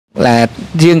là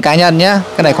riêng cá nhân nhá,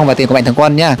 cái này không phải tiền của mạnh thường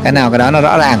quân nhá, cái nào cái đó nó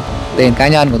rõ ràng, tiền cá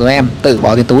nhân của tụi em tự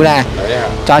bỏ tiền túi ra,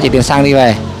 cho chỉ tiền xăng đi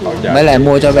về, mới lại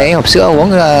mua cho bé hộp sữa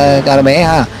uống cho bé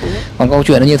ha. Còn câu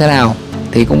chuyện nó như thế nào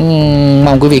thì cũng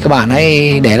mong quý vị các bạn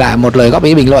hãy để lại một lời góp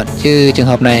ý bình luận, chứ trường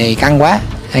hợp này căng quá,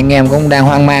 anh em cũng đang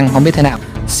hoang mang không biết thế nào.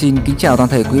 Xin kính chào toàn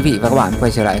thể quý vị và các bạn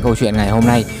quay trở lại câu chuyện ngày hôm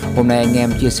nay. Hôm nay anh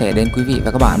em chia sẻ đến quý vị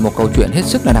và các bạn một câu chuyện hết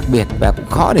sức là đặc biệt và cũng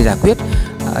khó để giải quyết.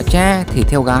 Cha thì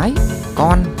theo gái,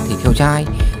 con thì theo trai.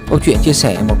 Câu chuyện chia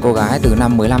sẻ một cô gái từ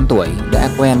năm 15 tuổi đã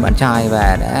quen bạn trai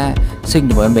và đã sinh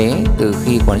được một em bé từ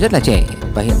khi còn rất là trẻ,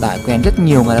 và hiện tại quen rất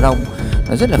nhiều người đàn ông.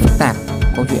 Nó rất là phức tạp.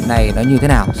 Câu chuyện này nó như thế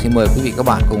nào? Xin mời quý vị các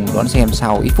bạn cùng đón xem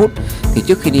sau ít phút. Thì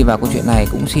trước khi đi vào câu chuyện này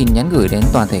cũng xin nhắn gửi đến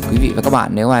toàn thể quý vị và các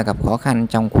bạn, nếu ai gặp khó khăn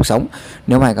trong cuộc sống,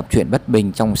 nếu ai gặp chuyện bất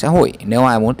bình trong xã hội, nếu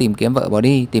ai muốn tìm kiếm vợ bỏ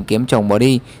đi, tìm kiếm chồng bỏ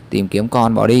đi, tìm kiếm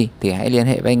con bỏ đi, thì hãy liên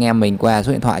hệ với anh em mình qua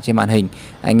số điện thoại trên màn hình.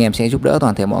 Anh em sẽ giúp đỡ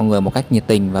toàn thể mọi người một cách nhiệt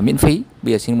tình và miễn phí.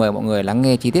 Bây giờ xin mời mọi người lắng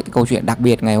nghe chi tiết câu chuyện đặc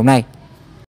biệt ngày hôm nay.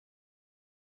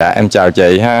 Dạ, em chào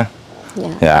chị ha.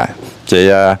 Dạ, chị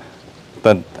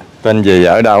tên gì,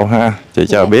 ở đâu ha? Chị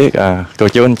cho biết cô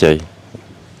chú anh chị.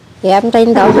 Dạ, em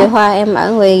tên Đỗ Thị Hoa, em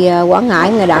ở người Quảng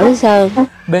Ngãi, người đảo Lý Sơn.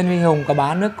 Bên Huy Hùng có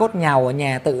bán nước cốt nhàu ở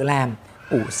nhà tự làm,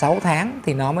 ủ 6 tháng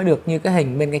thì nó mới được như cái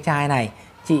hình bên cái chai này.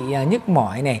 Chị nhức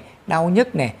mỏi này, đau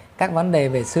nhức này, các vấn đề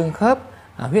về xương khớp,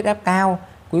 huyết áp cao.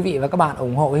 Quý vị và các bạn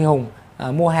ủng hộ Huy Hùng.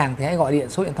 Mua hàng thì hãy gọi điện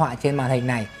số điện thoại trên màn hình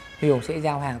này. Huy Hùng sẽ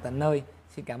giao hàng tận nơi.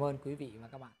 Xin cảm ơn quý vị và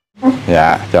các bạn.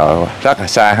 Dạ, trời rất là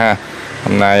xa ha.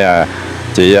 Hôm nay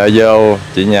chị vô,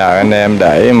 chị nhờ anh em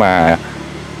để mà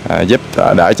giúp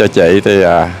đỡ cho chị, thì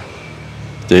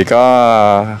chị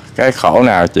có cái khổ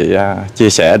nào chị chia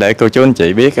sẻ để cô chú anh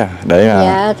chị biết để mà...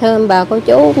 Dạ, thưa bà cô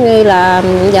chú, như là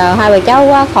giờ hai bà cháu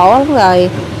quá khổ lắm rồi.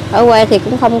 Ở quê thì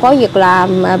cũng không có việc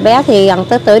làm, bé thì gần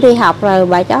tới tuổi đi học rồi,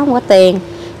 bà cháu không có tiền.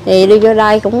 Thì đi vô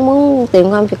đây cũng muốn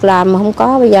tìm công việc làm mà không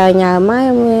có, bây giờ nhờ mấy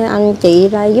anh chị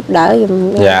ra giúp đỡ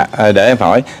giùm. Dạ, để em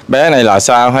hỏi, bé này là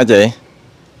sao hả chị?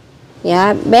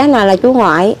 Dạ, bé này là chú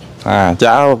ngoại.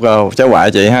 Cháu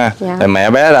ngoại chị ha. Dạ. Thì mẹ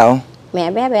bé đâu?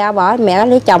 Mẹ bé bỏ, mẹ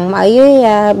lấy chồng ở dưới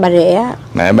Bà Rịa.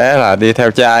 Mẹ bé là đi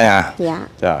theo trai à? Dạ.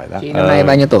 Trời đất. Chị năm nay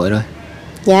bao nhiêu tuổi rồi?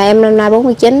 Dạ, em năm nay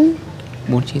 49.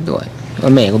 49 tuổi.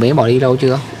 Con mẹ của bé bỏ đi lâu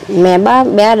chưa? Mẹ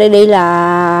bé đi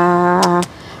là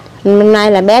năm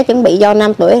nay là bé chuẩn bị vô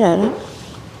 5 tuổi rồi đó.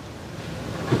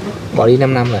 Bỏ đi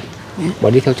 5 năm rồi. Dạ. Bỏ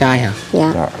đi theo trai hả?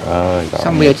 Dạ. Trời ơi,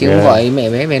 Xong bây giờ chị cũng gọi mẹ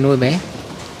bé về nuôi bé?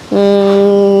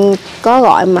 Có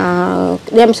gọi mà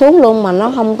đem xuống luôn mà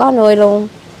nó không có nuôi luôn.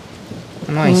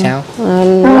 Nó nói sao?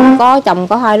 Nó có chồng,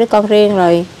 có 2 đứa con riêng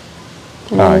rồi.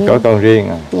 Có con riêng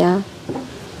à? Dạ.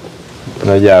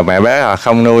 Rồi giờ mẹ bé là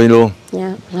không nuôi luôn?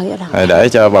 Dạ. Rồi để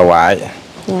cho bà ngoại.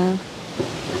 Dạ.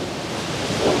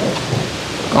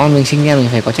 Con mình sinh ra mình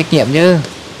phải có trách nhiệm chứ.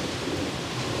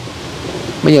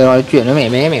 Bây giờ nói chuyện với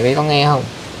mẹ bé có nghe không?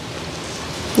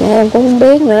 Dạ, em cũng không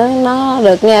biết nữa. Nó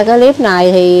được nghe cái clip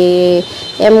này thì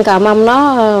em cầu mong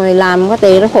nó làm có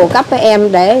tiền, nó phụ cấp với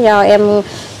em để cho em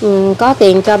có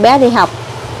tiền cho bé đi học.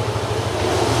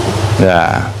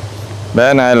 Dạ.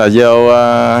 Bé này là vô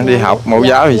đi học mẫu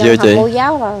giáo thì chưa chị? Mẫu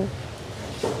giáo rồi.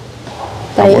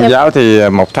 Học mẫu giáo thì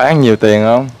một tháng nhiều tiền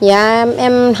không? Dạ,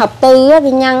 em học tư á,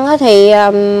 đi nhân á, thì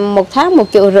một tháng 1,5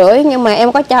 triệu, nhưng mà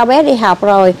em có cho bé đi học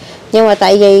rồi. Nhưng mà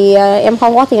tại vì em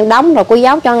không có tiền đóng rồi cô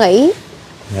giáo cho nghỉ.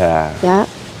 Dạ. Dạ.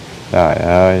 Trời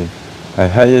ơi.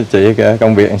 Thấy chị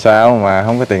công việc làm sao mà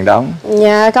không có tiền đóng?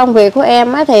 Dạ, công việc của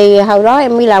em á, thì hồi đó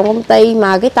em đi làm công ty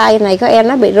mà cái tay này của em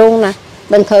nó bị run nè.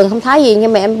 Bình thường không thấy gì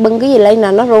nhưng mà em bưng cái gì lên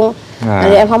là nó run.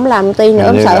 Rồi em không làm công ty nữa,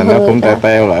 em sợ nó cũng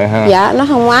teo lại ha. Dạ, nó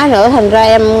không ngoái nữa, thành ra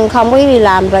em không có đi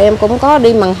làm. Rồi em cũng có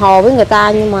đi mặn hồ với người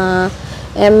ta, nhưng mà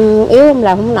em yếu, em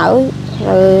làm không nổi.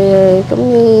 Rồi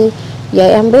cũng như giờ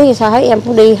em biết sao, thấy em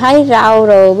cũng đi hái rau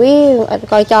rồi biết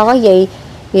coi cho cái gì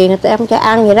người ta em cho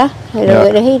ăn vậy đó,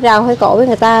 rồi đi hái rau hái cỏ với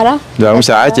người ta đó. Rồi ông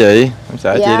xã chị, ông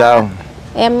xã chị đâu?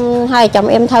 Em hai chồng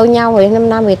em thâu nhau rồi năm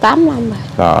nay 18 năm rồi.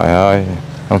 Trời ơi,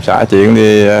 ông xã chị cũng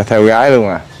đi theo gái luôn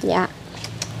à? Dạ.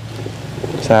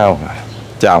 Sao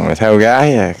chồng thì theo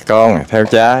gái, con thì theo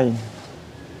trai,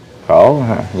 khổ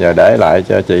hả? Giờ để lại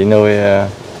cho chị nuôi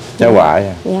cháu ngoại.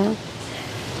 Dạ.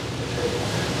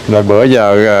 Rồi bữa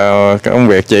giờ công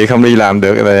việc chị không đi làm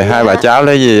được thì hai bà cháu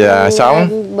lấy gì sống?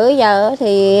 Bữa giờ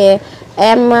thì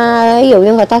em ví dụ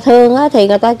như người ta thương á, thì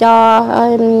người ta cho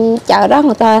chợ đó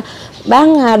người ta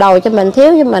bán đồ cho mình,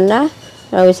 thiếu cho mình á,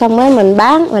 rồi xong rồi mình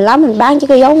bán, mình bán chứ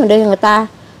cái dấu mình đi cho người ta.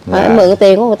 Rồi em mượn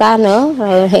tiền của người ta nữa.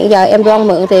 Rồi hiện giờ em đoan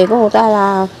mượn tiền của người ta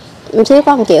là em thiếu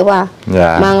có 1 triệu à.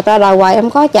 Mà người ta đòi hoài em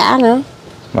có trả nữa.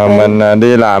 Mà mình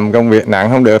đi làm công việc nặng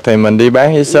không được thì mình đi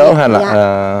bán vé số hay là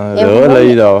rửa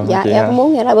ly đồ. Dạ em cũng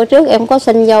muốn vậy đó. Bữa trước em có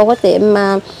xin vô cái tiệm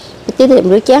cái tiệm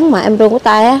rửa chén mà em run cái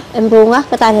tay á, em run á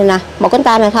cái tay này nè, một cánh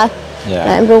tay này thôi. Dạ.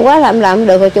 Em run quá là em làm không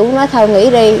được, rồi chủ nói thôi nghỉ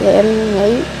đi, rồi em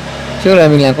nghỉ. Trước đây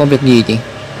mình làm công việc gì chị?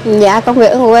 Dạ công việc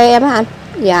ở quê em á anh.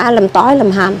 Dạ làm tỏi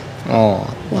làm hành. Ồ,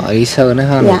 ở Lý Sơn đó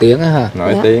ha, nổi tiếng á hả?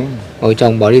 Nổi tiếng. Ôi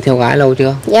chồng bỏ đi theo gái lâu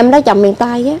chưa? Dạ, em lấy chồng miền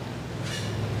Tây á.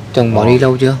 Chồng bỏ đi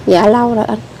lâu chưa? Dạ lâu rồi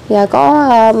anh. Dạ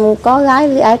có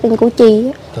gái ở trên Củ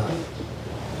Chi á.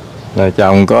 Rồi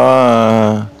chồng có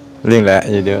liên lạc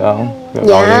gì được không? Có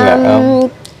Dạ liên lạc không?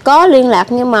 có liên lạc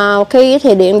nhưng mà khi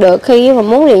thì điện được, khi mà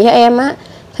muốn điện cho em á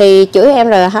thì chửi em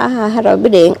rồi rồi mới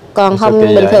điện, còn không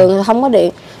bình thường thì không có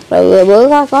điện. Rồi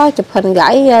bữa có chụp hình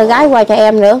gái qua cho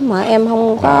em nữa mà em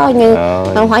không có như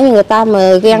không phải như người ta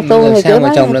mà ghen tuông người chửi mà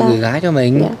chồng lại gửi gái cho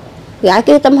mình? Dạ. Gửi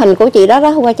cái tấm hình của chị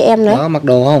đó qua cho em nữa. Có mặc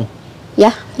đồ không?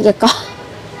 Dạ có.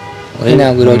 Khi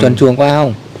nào gửi đồ tròn chuồng qua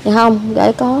không? Dạ không,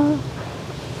 gửi có.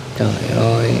 Trời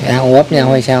ơi, đang ôm nhau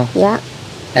hay sao? Dạ.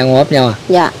 Đang ôm nhau à?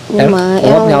 Dạ, nhưng mà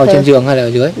em ôm nhau trên giường hay là ở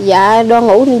dưới? Dạ, đang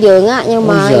ngủ trên giường á, nhưng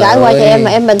mà gửi qua cho em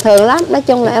mà em bình thường lắm, nói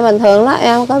chung là em bình thường lắm,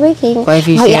 em không có biết gì. Quay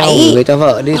video gửi cho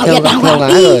vợ đi theo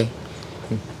gái rồi.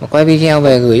 Mà quay video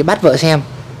về gửi bắt vợ xem.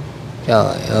 Trời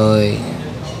ơi.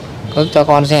 Có cho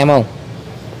con xem không?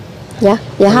 Dạ,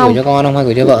 dạ không. Gửi cho con không hay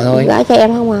gửi cho vợ thôi? Gửi cho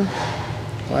em không à.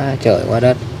 Quá trời quá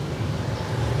đất.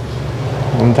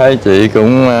 Em thấy chị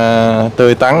cũng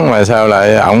tươi tắn mà sao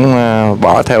lại ổng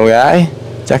bỏ theo gái?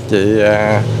 Chắc chị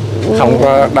không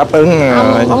có đáp ứng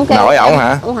nổi ổng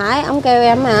hả? Không phải, ổng kêu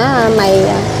em hả, mày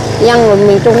dân người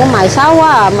miền Trung của mày xấu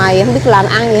quá à, mày không biết làm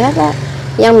ăn gì hết á.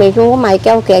 Dân miền Trung của mày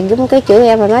kêu kẹt giống cái chữ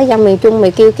em, rồi nói dân miền Trung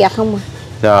mày kêu kẹt không à.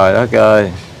 Trời đất ơi,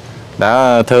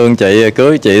 đã thương chị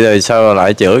cưới chị rồi sao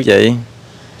lại chửi chị?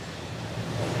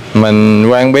 Mình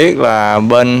quen biết là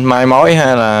bên mai mối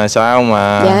hay là sao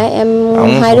mà? Dạ em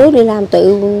hai đứa đi làm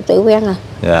tự quen à.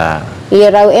 Dạ.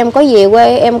 Giờ rồi em có về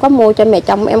quê em có mua cho mẹ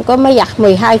chồng em có mấy giặt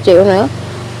 12 triệu nữa,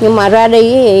 nhưng mà ra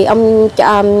đi thì ông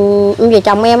về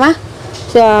chồng em á,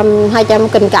 hai chồng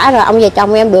kình cãi rồi ông về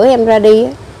chồng em đuổi em ra đi.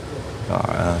 Rồi,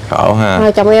 khổ ha.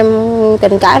 Hai chồng em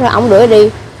kình cãi rồi ông đuổi đi,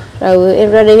 rồi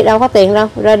em ra đi đâu có tiền đâu,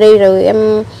 ra đi rồi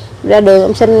em ra đường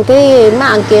em xin cái má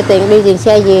ăn kia tiền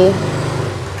xe về.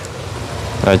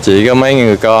 Rồi chị có mấy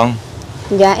người con?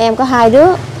 Dạ em có 2 đứa,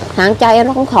 thằng trai em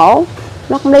nó cũng khổ,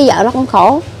 nó cũng lấy vợ nó cũng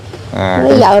khổ.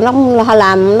 Lấy vợ nó cũng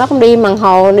làm, nó cũng đi mằng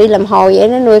hồ, đi làm hồ vậy,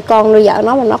 nó nuôi con nuôi vợ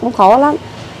nó mà nó cũng khổ lắm.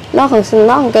 Nó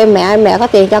còn kêu mẹ có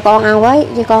tiền cho con ăn với,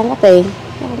 chứ con có tiền,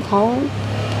 nó cũng khổ lắm.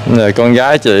 Rồi con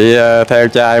gái chị theo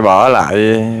trai bỏ lại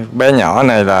bé nhỏ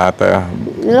này là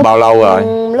bao lâu rồi?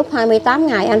 Lúc 28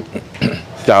 ngày anh.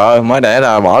 Trời ơi, mới đẻ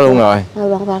là bỏ luôn rồi.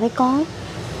 Rồi thấy có.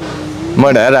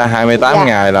 Mới đẻ ra 28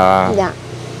 ngày là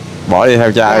bỏ đi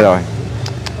theo trai rồi.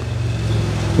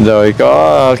 Rồi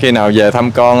có khi nào về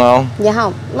thăm con không? Dạ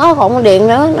không, nó không có điện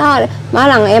nữa. Mỗi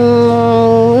lần em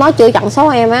nó chưa chặn số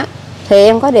em á thì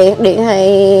em có điện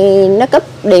thì nó cúp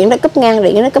điện, nó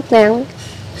cúp ngang.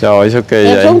 Trời sao kỳ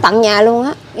em vậy? Xuống tận nhà luôn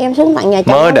á, em xuống tận nhà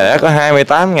chồng. Mới đẻ có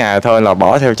 28 ngày thôi là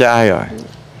bỏ theo trai rồi.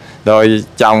 Rồi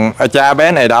chồng cha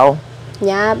bé này đâu?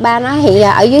 Dạ ba nó hiện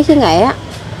giờ ở dưới xứ Nghệ á.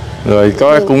 Rồi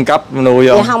có cung cấp nuôi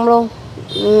không? Dạ không luôn.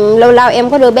 Lâu lâu em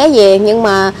có đưa bé về, nhưng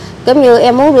mà giống như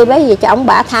em muốn đưa bé về cho ông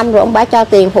bà thăm rồi ông bà cho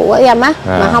tiền phụ ở em á,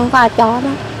 mà không có cho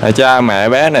đó. Cha mẹ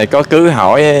bé này có cưới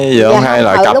hỏi gì không, hay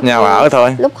là cặp nhau ở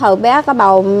thôi? Lúc hồi bé có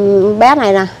bầu bé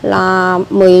này nè là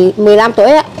 15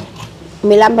 tuổi á,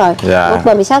 15 rồi. Lúc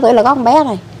 16 tuổi là có con bé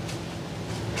này.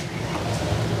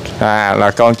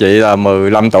 Là con chị là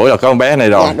 15 tuổi là có con bé này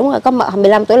rồi. Dạ đúng rồi, có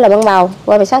 15 tuổi là ban bầu,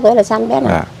 qua 16 tuổi là sanh bé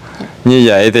này. Như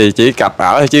vậy thì chỉ cặp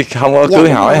ở chứ không có cưới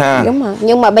hỏi rồi, ha. Đúng rồi,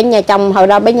 nhưng mà bên nhà chồng hồi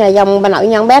đó bên nhà chồng bà nội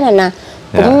nhân bé này nè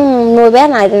cũng nuôi bé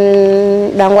này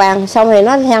đàng hoàng, xong rồi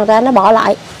nó theo ra nó bỏ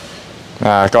lại.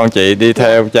 Con chị đi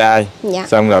theo trai,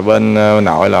 xong rồi bên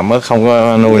nội là mới không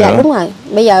có nuôi nữa. Đúng rồi,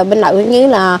 bây giờ bên nội như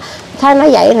là thấy nói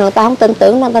vậy người ta không tin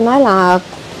tưởng, người ta nói là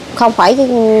không phải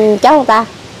cháu người ta.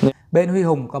 Bên Huy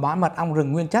Hùng có bán mật ong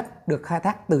rừng nguyên chất được khai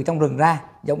thác từ trong rừng ra,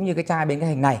 giống như cái chai bên cái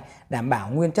hình này, đảm bảo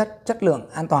nguyên chất, chất lượng,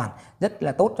 an toàn, rất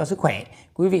là tốt cho sức khỏe.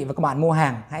 Quý vị và các bạn mua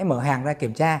hàng hãy mở hàng ra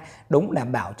kiểm tra đúng,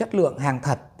 đảm bảo chất lượng hàng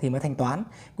thật thì mới thanh toán.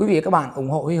 Quý vị và các bạn ủng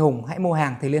hộ Huy Hùng hãy mua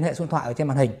hàng thì liên hệ số điện thoại ở trên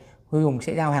màn hình. Huy Hùng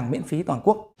sẽ giao hàng miễn phí toàn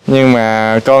quốc. Nhưng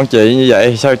mà con chị như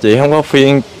vậy sao chị không có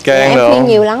phiên can đâu? Em phiên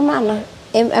nhiều lắm anh ơi.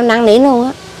 Em năn nỉ luôn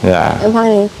á. Dạ.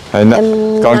 Em năn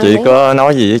nỉ. Con chị có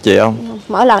nói gì với chị không?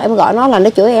 Mỗi lần em gọi nó là nó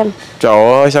chửi em.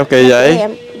 Trời ơi sao kỳ vậy?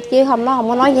 Em. Chứ không, nó không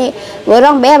có nói gì. Bữa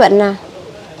đó con bé bệnh nè,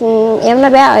 em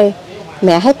nói bé ơi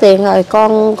mẹ hết tiền rồi,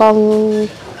 con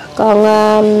con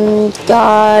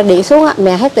cho điện xuống á,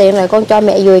 mẹ hết tiền rồi con cho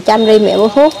mẹ dùi chanh đi, mẹ mua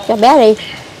thuốc cho bé đi,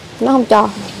 nó không cho.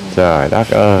 Trời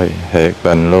đất ơi, thiệt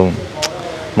tình luôn.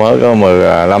 Mới có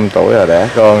 15 tuổi là đẻ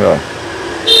con rồi.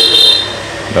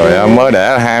 Rồi mới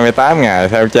đẻ 28 ngày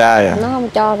theo trai à. Nó không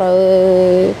cho rồi.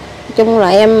 Chung là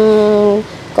em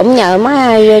cũng nhờ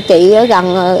má chị ở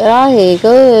gần đó thì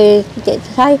cứ chị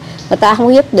thấy người ta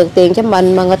không giúp được tiền cho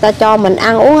mình mà người ta cho mình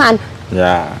ăn uống anh.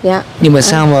 Dạ. Dạ. Nhưng mà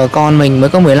sao mà con mình mới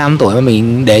có 15 tuổi mà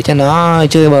mình để cho nó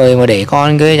chơi bời mà để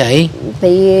con cái vậy?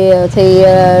 Thì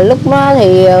lúc đó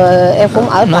thì em cũng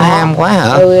ở nó ham quá hả?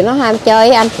 Ừ, nó ham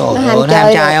chơi anh. Trời nó ham ơi, chơi. Nó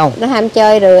ham trai không? Nó ham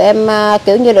chơi rồi em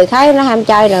kiểu như được thấy nó ham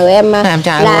chơi rồi em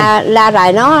la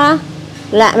rài nó đó.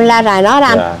 La rài nó đó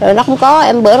anh. Dạ. Rồi nó không có,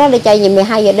 em bữa đó đi chơi gì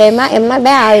 12 giờ đêm á, em nói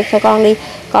bé ơi thôi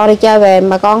con đi chơi về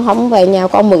mà con không về nhà,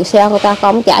 con mượn xe người ta,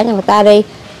 con không trả cho người ta đi.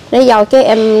 Lý do chứ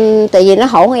em tại vì nó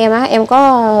hỗn em á, em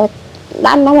có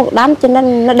đánh nó một đánh cho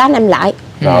nên nó đánh em lại.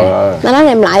 Rồi. Nó đánh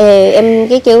em lại thì em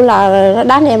cái chữ là nó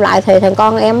đánh em lại thì thằng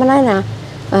con em mới nói là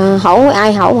hỗn với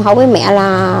ai hỗn với mẹ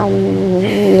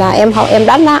là em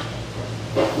đánh đó.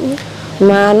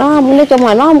 Mà nó nói chung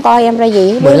là nó không coi em ra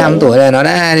gì. 15 tuổi là nó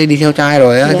đã đi theo trai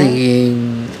rồi á. Dạ. Thì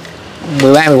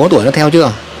 13 14 tuổi nó theo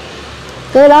chưa?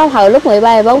 Cái đó thời lúc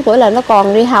 13 14 tuổi là nó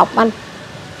còn đi học anh.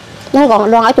 Nó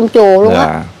còn đang ở trong chùa luôn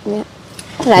á. Dạ.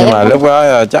 Nhưng mà lúc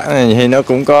đó chắc thì nó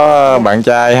cũng có bạn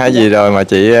trai hay gì rồi mà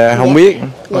chị không biết.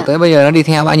 Rồi tới bây giờ nó đi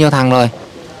theo bao nhiêu thằng rồi?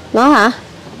 Nó hả?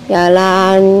 Giờ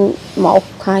là 1,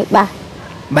 2, 3.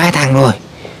 3 thằng rồi.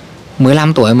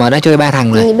 15 tuổi mà đã chơi 3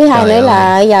 thằng rồi. Biết hai nữa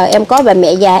là giờ em có bà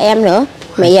mẹ già em nữa.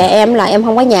 Mẹ già em là em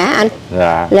không có nhà anh.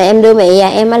 Dạ. Là em đưa mẹ già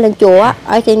em lên chùa á,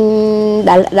 ở trên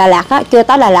Đà Lạt á, chưa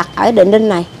tới Đà Lạt, ở Định Đinh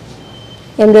này.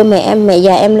 Em đưa mẹ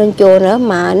già em lên chùa nữa,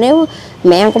 mà nếu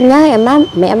mẹ em cũng nhớ em lắm.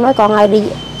 Mẹ em nói con ơi đi,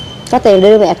 có tiền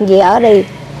đưa mẹ về ở đi.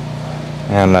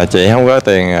 Là chị không có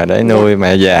tiền để nuôi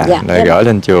mẹ già, để gửi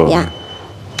lên chùa. Dạ.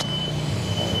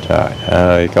 Trời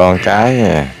ơi, con cái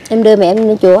nè. Em đưa mẹ em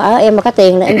lên chùa ở, em mà có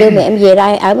tiền là em đưa mẹ em về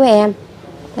đây ở với em.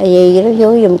 Tại vì nó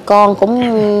vô giùm con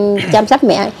cũng chăm sóc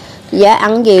mẹ. Dạ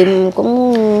ăn gì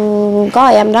cũng có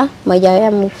em đó. Mà giờ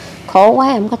em khổ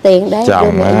quá em có tiền để chồng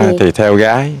đưa mẹ về. Thì theo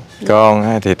gái,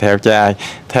 con thì theo trai.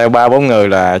 Theo 3-4 người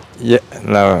là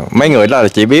mấy người đó là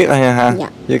chị biết thôi ha. Dạ.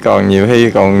 Chứ còn nhiều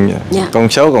khi còn con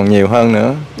số còn nhiều hơn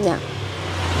nữa. Dạ.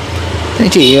 Thế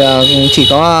chị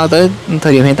có tới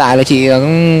thời điểm hiện tại là chị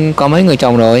có mấy người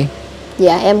chồng rồi?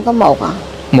 Dạ em có một à.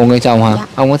 Một người chồng hả? Dạ.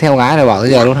 Ông có theo gái rồi bỏ tới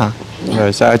giờ luôn hả? Dạ.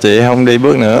 Rồi sao chị không đi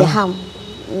bước nữa? Dạ không.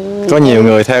 Có nhiều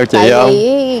người theo chị tại không? Tại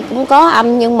vì cũng có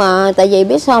anh, nhưng mà tại vì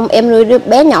biết sao không? Em nuôi đứa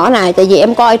bé nhỏ này, tại vì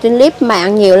em coi trên clip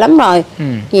mạng nhiều lắm rồi.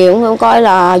 Nhiều em coi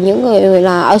là những người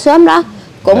là ở xóm đó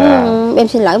cũng em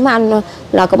xin lỗi mấy anh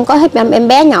là cũng có hết em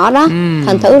bé nhỏ đó.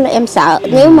 Thành thử là em sợ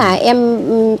nếu mà em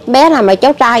bé nào mà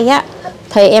cháu trai á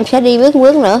thì em sẽ đi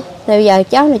bước nữa. Thì bây giờ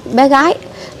cháu này bé gái.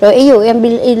 Rồi ví dụ em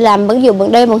đi làm ví dụ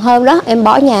bằng đêm bằng hôm đó em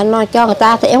bỏ nhà nó cho người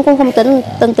ta thì em cũng không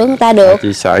tin tưởng người ta được.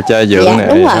 Chị sợ cha dưỡng này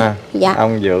đúng rồi. ha. Dạ.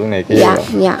 Ông dưỡng này kia.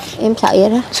 Dạ em sợ vậy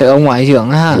đó. Sợ ông ngoại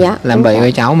dưỡng ha. Dạ, làm bậy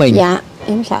với cháu mình. Dạ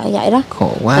em sợ vậy đó. Khổ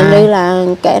quá. Thành như là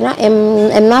kệ nó,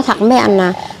 em nói thật mấy anh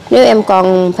là nếu em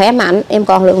còn khỏe mạnh em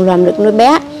còn làm được nuôi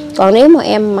bé. Còn nếu mà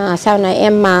em mà sau này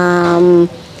em mà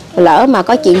lỡ mà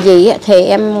có chuyện gì á, thì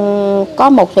em có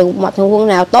một thằng quân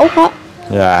nào tốt đó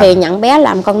thì nhận bé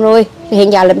làm con nuôi.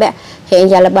 Hiện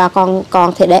giờ là bà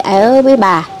còn thì để ở với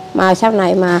bà, mà sau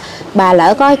này mà bà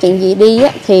lỡ có chuyện gì đi á,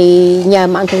 thì nhờ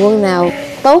mạnh thường quân nào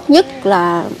tốt nhất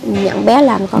là nhận bé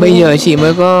làm con. Bây giờ chị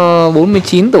mới có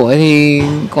 49 tuổi thì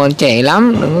còn trẻ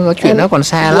lắm, đừng có chuyện đó còn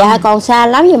xa lắm. Dạ còn xa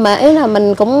lắm, nhưng mà ý là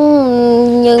mình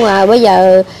cũng, nhưng mà bây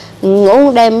giờ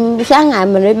ngủ đêm sáng ngày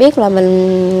mình mới biết là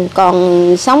mình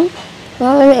còn sống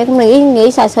đó, em cũng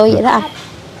nghĩ xa xôi vậy đó anh.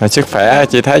 Sức khỏe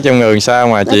chị thấy trong người sao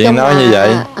mà chị nói như vậy?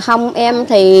 Không, em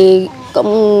thì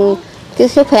cũng cái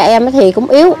sức khỏe em thì cũng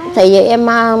yếu, tại vì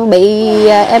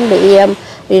em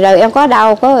bị rồi em có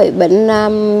đau, có bệnh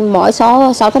mỏi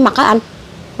sau cái mặt á anh.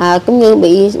 Cũng như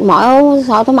bị mỏi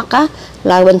sau cái mặt á,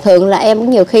 là bình thường là em cũng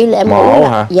nhiều khi là em ngủ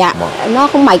hả? Dạ nó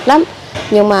cũng mệt lắm,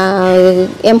 nhưng mà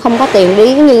em không có tiền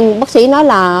đi, nhưng bác sĩ nói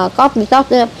là có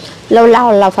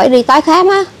lâu là phải đi tái khám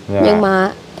á. Nhưng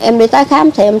mà em đi tái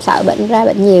khám thì em sợ bệnh ra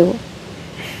bệnh nhiều,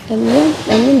 em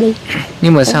muốn đi.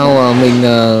 Nhưng mà sao mình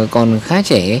còn khá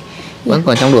trẻ, vẫn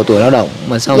còn trong độ tuổi lao động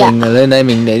mà sao mình lên đây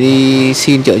mình để đi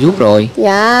xin trợ giúp rồi?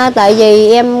 Dạ tại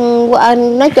vì em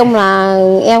nói chung là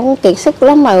em cũng kiệt sức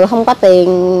lắm mà không có tiền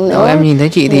nữa. Em nhìn thấy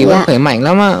chị thì vẫn khỏe mạnh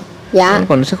lắm á. Dạ. Vẫn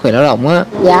còn sức khỏe lao động á.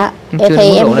 Dạ. Chưa đến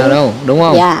mức độ nào đâu, đúng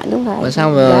không? Dạ đúng rồi. Mà sao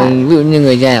mà ví dụ như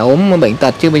người già ốm bệnh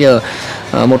tật chứ bây giờ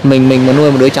một mình mà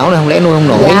nuôi một đứa cháu này không lẽ nuôi không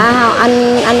nổi? Dạ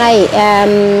anh đây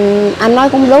anh nói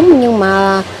cũng đúng, nhưng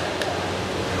mà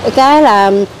cái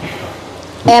là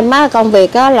em á, công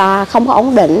việc á là không có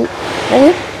ổn định.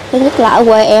 Thứ nhất là ở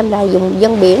quê em là vùng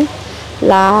dân biển,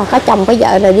 là có chồng có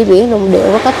vợ là đi biển đồng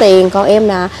điệu có tiền, còn em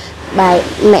là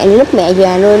mẹ lúc mẹ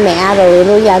già nuôi mẹ rồi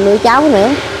nuôi già nuôi cháu nữa,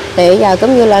 thì giờ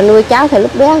cũng như là nuôi cháu thì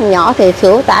lúc bé nhỏ thì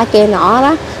sữa tả kia nọ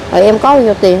đó, rồi em có bao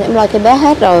nhiêu tiền em lo cho bé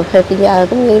hết rồi, thì giờ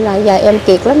cũng như là giờ em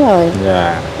kiệt lắm rồi.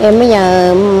 Em mới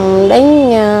nhờ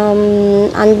đến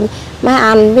má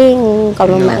anh với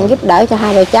cộng đồng mạng giúp đỡ cho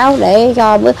hai vợ cháu để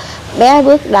cho bé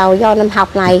bước đầu do năm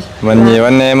học này. Mình nhiều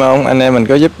anh em không? Anh em mình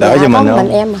có giúp đỡ cho mình không?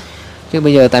 Mình em Chứ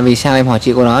bây giờ tại vì sao em hỏi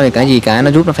chị cô nói thì cái gì cái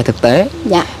nó giúp nó phải thực tế.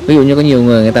 Dạ. Ví dụ như có nhiều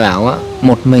người ta bảo á,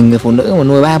 một mình người phụ nữ mà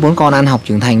nuôi 3-4 con ăn học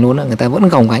trưởng thành luôn á, người ta vẫn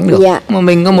gồng gánh được. Dạ. Mà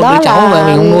mình có một đứa cháu mà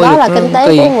mình không nuôi đó được. Đó là kinh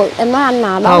tế của người, em nói anh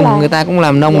là đó không, là... người ta cũng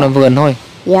làm nông làm vườn thôi.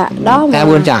 Dạ, đó ta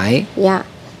bươn trải. Dạ.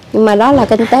 Nhưng mà đó là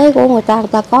kinh tế của người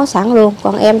ta có sẵn luôn.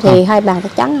 Còn em thì hai bàn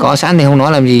tay trắng. Có sẵn thì không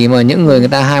nói làm gì, mà những người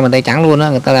ta hai bàn tay trắng luôn á,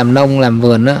 người ta làm nông làm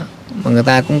vườn á, mà người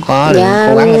ta cũng có để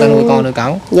cố gắng người ta nuôi con nuôi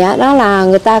cáu. Dạ, đó là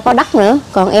người ta có đất nữa,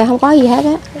 còn em không có gì hết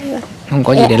á. Không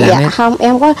có gì để làm hết. Không,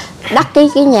 em không có đất. Cái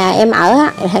nhà em ở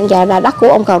á, hiện giờ là đất của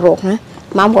ông cào ruột nữa.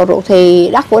 Mà ông cào ruột thì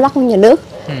đất của nhà nước.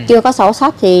 Chưa có sổ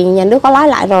sách thì nhà nước có lái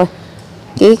lại rồi.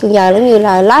 Chỉ giờ giống như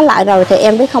là lái lại rồi thì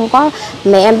em biết không có,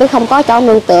 mẹ em biết không có chỗ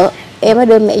nương tựa, em mới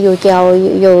đưa mẹ vô chèo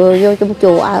vô trong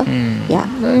chùa ở. Dạ.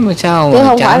 Đấy mà sao chứ mà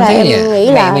không phải là em nghĩ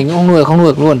mẹ là mình cũng không nuôi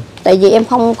được luôn. Tại vì em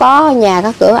không có nhà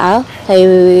có cửa ở thì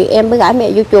em mới gửi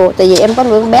mẹ vô chùa, tại vì em có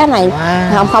nuôi con bé này.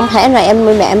 Không thể là em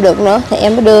nuôi mẹ em được nữa, thì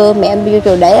em mới đưa mẹ em vô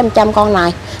chùa để em chăm con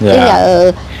này. Bây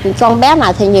giờ con bé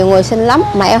này thì nhiều người xin lắm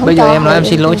mà em không bây cho. Bây giờ em nói em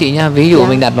xin lỗi chị nha, ví dụ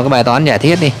mình đặt một cái bài toán giả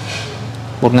thiết đi,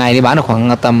 một ngày đi bán được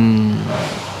khoảng tầm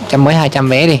 100-200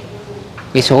 vé đi,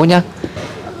 cái số nhá,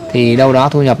 thì đâu đó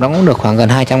thu nhập nó cũng được khoảng gần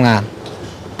 200.000,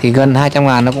 thì gần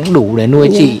 200.000 nó cũng đủ để nuôi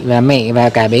chị và mẹ và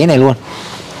cả bé này luôn.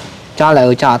 Cho là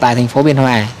ở trọ tại thành phố Biên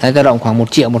Hòa, nó dao động khoảng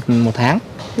 1 triệu một tháng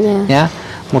nhá.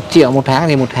 1 triệu một tháng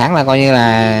thì một tháng là coi như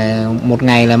là một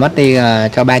ngày là mất đi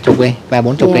cho 30 đi,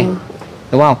 30-40 đi,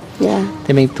 đúng không?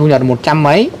 Thì mình thu nhập 100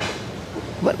 mấy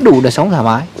vẫn đủ để sống thoải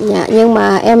mái. Nhưng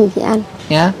mà em chị anh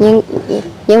nhá.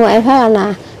 Nhưng mà em thấy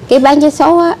là cái bán vé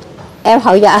số á, em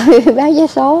hồi giờ bán vé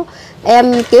số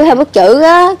em kiểu hay bức chữ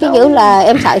á, cái kiểu là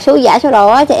em sợ số giả số đồ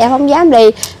á, thì em không dám đi.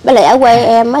 Với lại ở quê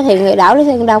em á thì người đảo đấy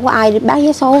đâu có ai đi bán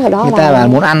vé số rồi đó. Người ta bảo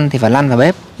muốn ăn thì phải lăn vào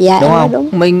bếp, đúng không? Đúng.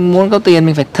 Mình muốn có tiền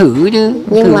mình phải thử chứ,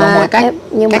 nhưng thử mà bằng mọi cách.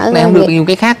 Cách này không được nhiều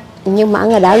cái khác. Nhưng mà ở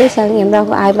người đảo Lý Sơn em đâu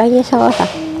có ai bán vé số thật.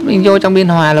 Mình vô trong Biên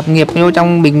Hòa lập nghiệp, vô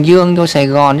trong Bình Dương, vô Sài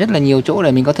Gòn rất là nhiều chỗ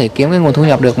để mình có thể kiếm cái nguồn thu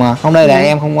nhập được mà. Không đây là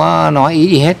em không có nói ý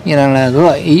gì hết, nhưng là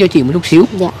gợi ý cho chị một chút xíu.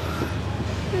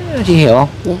 Chị hiểu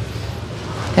không?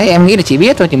 Thế em nghĩ là chị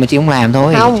biết thôi, chỉ mà chị không làm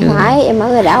thôi. Không chứ phải, em ở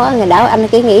người đảo anh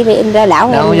cứ nghĩ đi em ra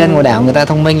đảo. Đâu dân ngoài đảo người ta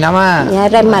thông minh lắm á.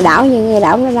 Ra mà đảo như người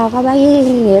đảo nó đâu có bán cái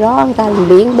gì đó, người ta làm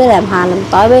biển với làm hà làm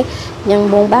tỏi với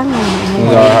nhân buôn bán.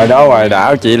 Rồi hồi đó ngoài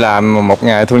đảo chị làm một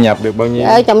ngày thu nhập được bao nhiêu?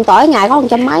 Trồng tỏi ngày có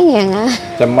 100 mấy ngàn hả?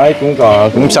 100 mấy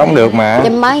cũng sống được mà.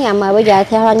 100 mấy ngàn mà bây giờ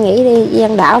theo anh nghĩ đi,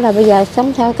 dân đảo là bây giờ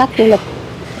sống theo cách du lịch.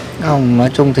 Không, nói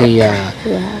chung thì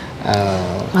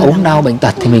ốm đau bệnh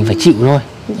tật thì mình phải chịu thôi.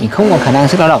 Mình không còn khả năng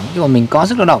sức lao động, chứ còn mình có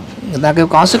sức lao động. Người ta kêu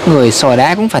có sức người sỏi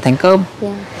đá cũng phải thành cơm.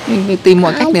 Mình tìm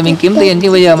mọi cách để mình kiếm tiền,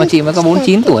 chứ bây giờ mà chị mới có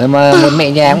 49 tuổi mà một mẹ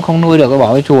già cũng không nuôi được,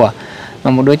 bỏ đi chùa,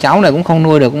 mà một đứa cháu này cũng không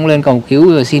nuôi được, cũng lên cầu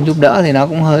cứu rồi xin giúp đỡ thì nó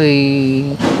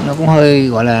cũng hơi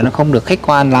gọi là nó không được khách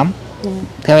quan lắm.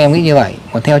 Theo em nghĩ như vậy,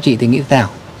 còn theo chị thì nghĩ thế nào?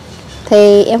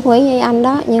 Thì em nghĩ như anh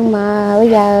đó, nhưng mà bây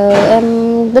giờ em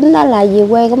tính đó là về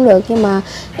quê cũng được, nhưng mà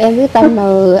em quyết tâm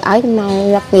là ở trong này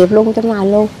lập nghiệp luôn, trong này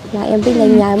luôn, là em biết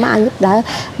lên nhờ má anh giúp đỡ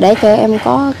để cho em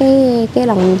có cái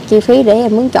lòng chi phí để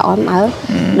em mướn trọ em ở,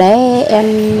 để em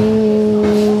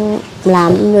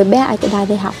làm người bé ở trên đây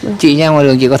đi học nữa. Chị nha, ngoài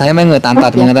đường chị có thấy mấy người tàn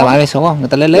tật mà người ta bán vé số không? Người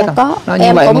ta lết không? Có. Nó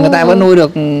như vậy mà người ta vẫn nuôi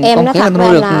được em con,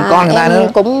 nuôi được con người ta nữa.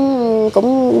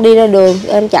 Cũng đi ra đường,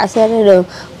 em chạy xe ra đường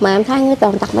mà em thấy người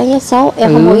toàn tật bán vé số,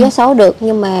 em không mua vé số được,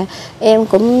 nhưng mà em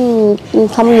cũng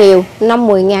không nhiều,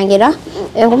 5-10 ngàn vậy đó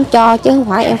em cũng cho, chứ không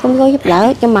phải em không có giúp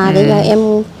đỡ. Nhưng mà bây giờ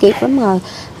em kiệt lắm rồi,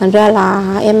 thành ra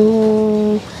là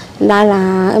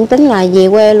em tính là về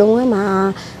quê luôn á,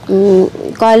 mà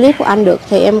coi clip của anh được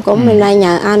thì em cũng lên đây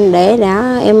nhờ anh để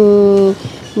em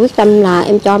quyết tâm là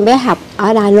em cho em bé học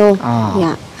ở đây luôn.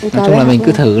 Nói chung là mình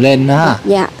cứ thử lên đó.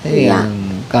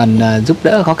 Còn giúp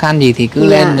đỡ khó khăn gì thì cứ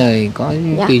lên rồi có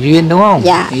tùy duyên, đúng không?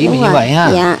 Ý mình như vậy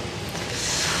ha.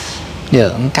 Giờ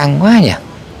cũng căng quá nhỉ.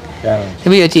 Thế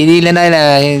bây giờ chị đi lên đây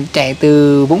là chạy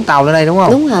từ Vũng Tàu lên đây đúng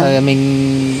không? Đúng rồi. Rồi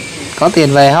mình có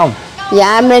tiền về không?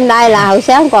 Dạ em lên đây là hồi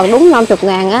sáng còn đúng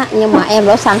 50.000 á, nhưng mà em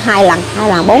đổ xăng 2 lần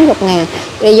 40.000.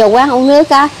 Đi vô quán uống nước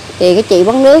á, thì cái chị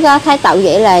bán nước á thấy tạo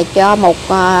vậy là cho một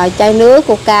chai nước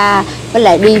Coca, với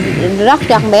lại đi rót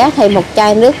cho con bé thêm một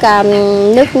chai nước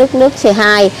nước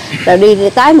C2, rồi đi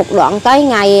tới một đoạn tới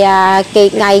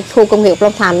ngay khu công nghiệp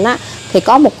Long Thành á, thì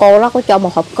có một cô đó có cho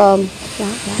một hộp cơm đó.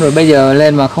 Rồi bây giờ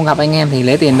lên mà không gặp anh em thì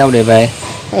lấy tiền đâu để về?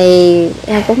 Thì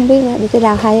em cũng không biết nữa, đi cái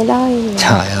đâu hay đó.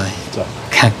 Trời ơi,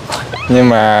 căng quá. Nhưng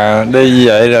mà đi như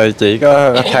vậy rồi chị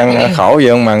có than khổ gì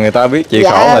không mà người ta biết chị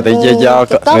khổ mà thì cho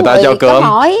người ta cho cơm?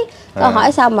 Có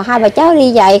hỏi sao mà hai bà cháu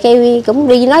đi vậy, cái cũng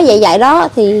đi nói vậy đó,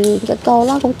 thì cái cô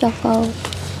đó cũng cho cơm.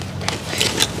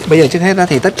 Bây giờ trước hết đó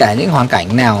thì tất cả những hoàn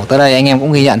cảnh nào tới đây anh em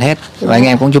cũng ghi nhận hết, và anh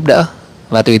em cũng giúp đỡ,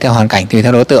 và tùy theo hoàn cảnh, tùy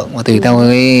theo đối tượng và tùy theo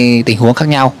cái tình huống khác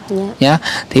nhau nhé.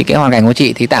 Thì cái hoàn cảnh của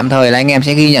chị thì tạm thời là anh em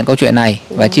sẽ ghi nhận câu chuyện này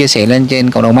và chia sẻ lên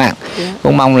trên cộng đồng mạng.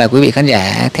 Cũng mong là quý vị khán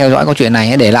giả theo dõi câu chuyện này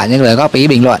hãy để lại những lời góp ý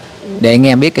bình luận để anh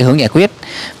em biết cái hướng giải quyết.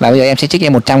 Và bây giờ em sẽ trích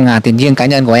em 100.000 tiền riêng cá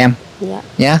nhân của em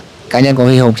nhé. Cá nhân của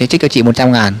Huy Hùng sẽ trích cho chị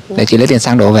 100.000 để chị lấy tiền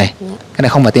xăng đổ về. Cái này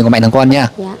không phải tiền của Mạnh Thường Quân nhá.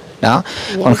 Đó.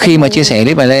 Còn khi mà chia sẻ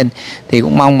clip này lên thì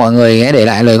cũng mong mọi người hãy để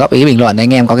lại lời góp ý bình luận để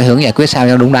anh em có cái hướng giải quyết sao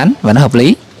cho đúng đắn và nó hợp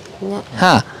lý.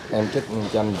 Ha. Em trích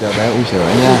 100 cho bé uống sữa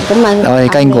nha. Rồi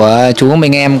kênh của chú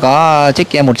mình em có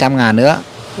trích em 100.000 nữa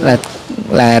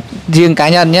là riêng cá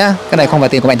nhân nhá. Cái này không phải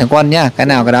tiền của Mạnh Thường Quân nhá. Cái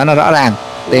nào cái đó nó rõ ràng.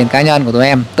 Tiền cá nhân của tụi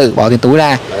em tự bỏ tiền túi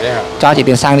ra cho chị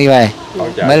tiền xăng đi về,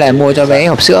 mới là mua cho bé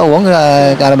hộp sữa uống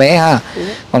cho bé ha.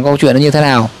 Còn câu chuyện nó như thế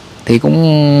nào thì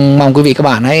cũng mong quý vị các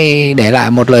bạn hãy để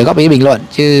lại một lời góp ý bình luận,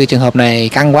 chứ trường hợp này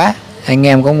căng quá, anh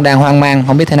em cũng đang hoang mang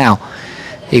không biết thế nào.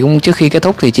 Thì cũng trước khi kết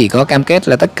thúc thì chị có cam kết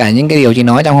là tất cả những cái điều chị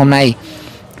nói trong hôm nay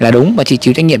là đúng và chị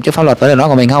chịu trách nhiệm trước pháp luật với lời nói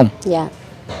của mình không? Dạ.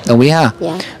 Đồng ý ha?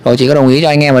 Dạ. Rồi chị có đồng ý cho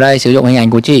anh em ở đây sử dụng hình ảnh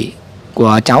của chị,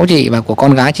 của cháu chị và của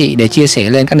con gái chị để chia sẻ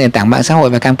lên các nền tảng mạng xã hội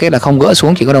và cam kết là không gỡ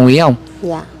xuống, chị có đồng ý không?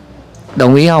 Dạ.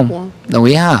 Đồng ý không? Dạ. Đồng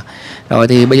ý ha. Rồi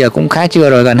thì bây giờ cũng khá trưa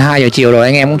rồi, gần 2 giờ chiều rồi,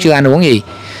 anh em cũng chưa ăn uống gì.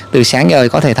 Từ sáng giờ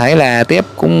có thể thấy là tiếp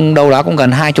cũng đâu đó cũng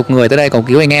gần 20 người tới đây cầu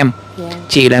cứu anh em.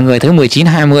 Chị là người thứ 19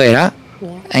 20 rồi đó.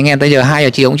 Anh em tới giờ 2 giờ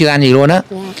chiều cũng chưa ăn gì luôn á.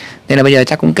 Nên là bây giờ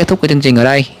chắc cũng kết thúc cái chương trình ở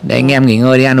đây để anh em nghỉ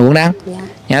ngơi đi ăn uống đã.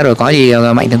 Nhá, rồi có gì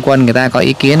Mạnh Thường Quân người ta có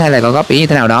ý kiến hay là có góp ý như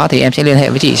thế nào đó thì em sẽ liên hệ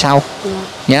với chị sau.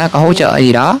 Nhá, có hỗ trợ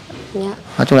gì đó.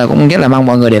 Nói chung là cũng rất là mong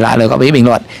mọi người để lại lời góp ý bình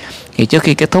luận. Thì trước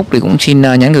khi kết thúc thì cũng xin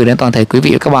nhắn gửi đến toàn thể quý vị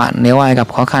và các bạn, nếu ai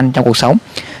gặp khó khăn trong cuộc sống,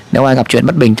 nếu ai gặp chuyện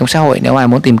bất bình trong xã hội, nếu ai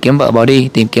muốn tìm kiếm vợ bỏ đi,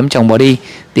 tìm kiếm chồng bỏ đi,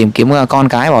 tìm kiếm con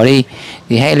cái bỏ đi,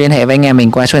 thì hãy liên hệ với anh em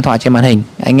mình qua số điện thoại trên màn hình.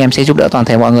 Anh em sẽ giúp đỡ toàn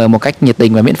thể mọi người một cách nhiệt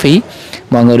tình và miễn phí.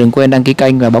 Mọi người đừng quên đăng ký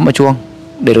kênh và bấm vào chuông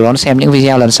để được đón xem những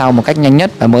video lần sau một cách nhanh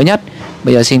nhất và mới nhất.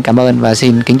 Bây giờ xin cảm ơn và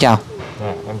xin kính chào.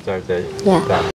 Em chào chị. Dạ.